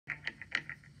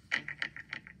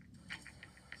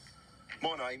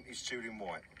My name is Julian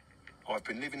White. I've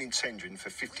been living in Tendring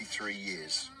for 53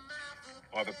 years.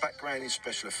 I have a background in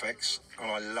special effects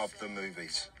and I love the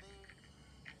movies.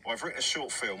 I've written a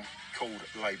short film called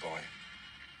Lay-By.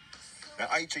 Now,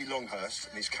 A.G. Longhurst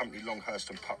and his company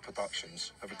Longhurst and Putt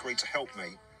Productions have agreed to help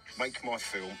me make my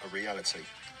film a reality.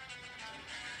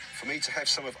 For me to have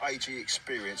some of A.G.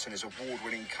 experience and his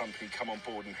award-winning company come on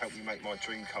board and help me make my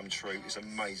dream come true is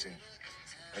amazing.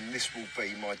 And this will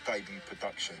be my debut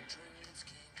production.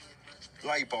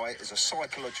 Lay-By is a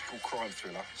psychological crime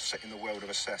thriller set in the world of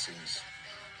assassins.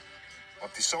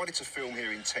 I've decided to film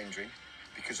here in Tendring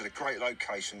because of the great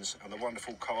locations and the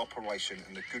wonderful cooperation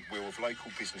and the goodwill of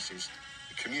local businesses,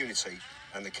 the community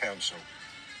and the council.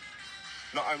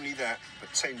 Not only that, but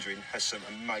Tendring has some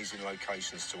amazing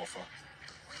locations to offer.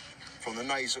 From the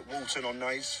Naze at Walton on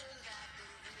Naze,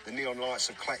 the neon lights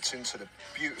of Clacton to the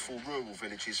beautiful rural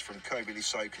villages from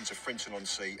Kirby-le-Soken to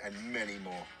Frinton-on-Sea and many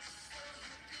more.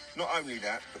 Not only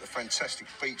that, but the fantastic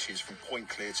beaches from Point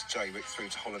Clear to Jaywick through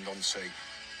to Holland-on-Sea.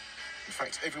 In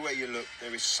fact, everywhere you look,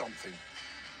 there is something.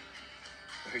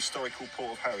 The historical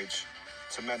port of Harwich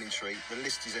to Manningtree, the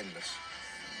list is endless.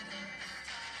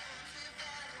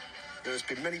 There has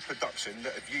been many productions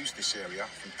that have used this area,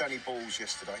 from Danny Ball's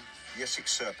Yesterday, the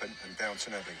Essex Serpent and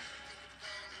Downton Abbey,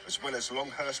 as well as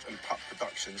Longhurst and Putt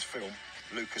Productions' film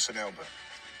Lucas and Albert,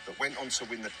 that went on to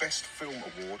win the Best Film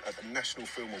Award at the National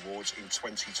Film Awards in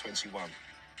 2021.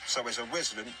 So as a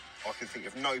resident, I can think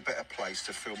of no better place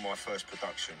to film my first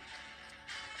production.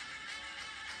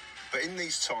 But in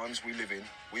these times we live in,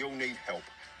 we all need help,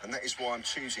 and that is why I'm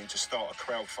choosing to start a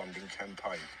crowdfunding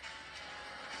campaign.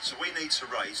 So we need to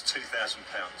raise £2,000.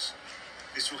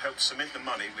 This will help cement the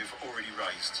money we've already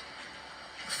raised.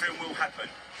 The film will happen,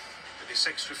 but this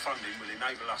extra funding will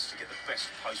enable us to get the best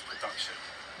post-production,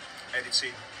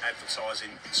 editing,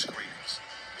 advertising and screenings,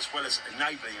 as well as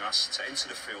enabling us to enter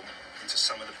the film into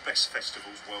some of the best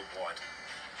festivals worldwide.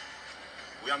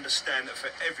 We understand that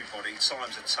for everybody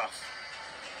times are tough,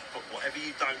 but whatever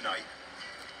you donate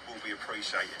will be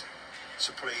appreciated.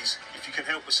 So please, if you can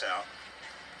help us out,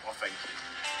 I thank you.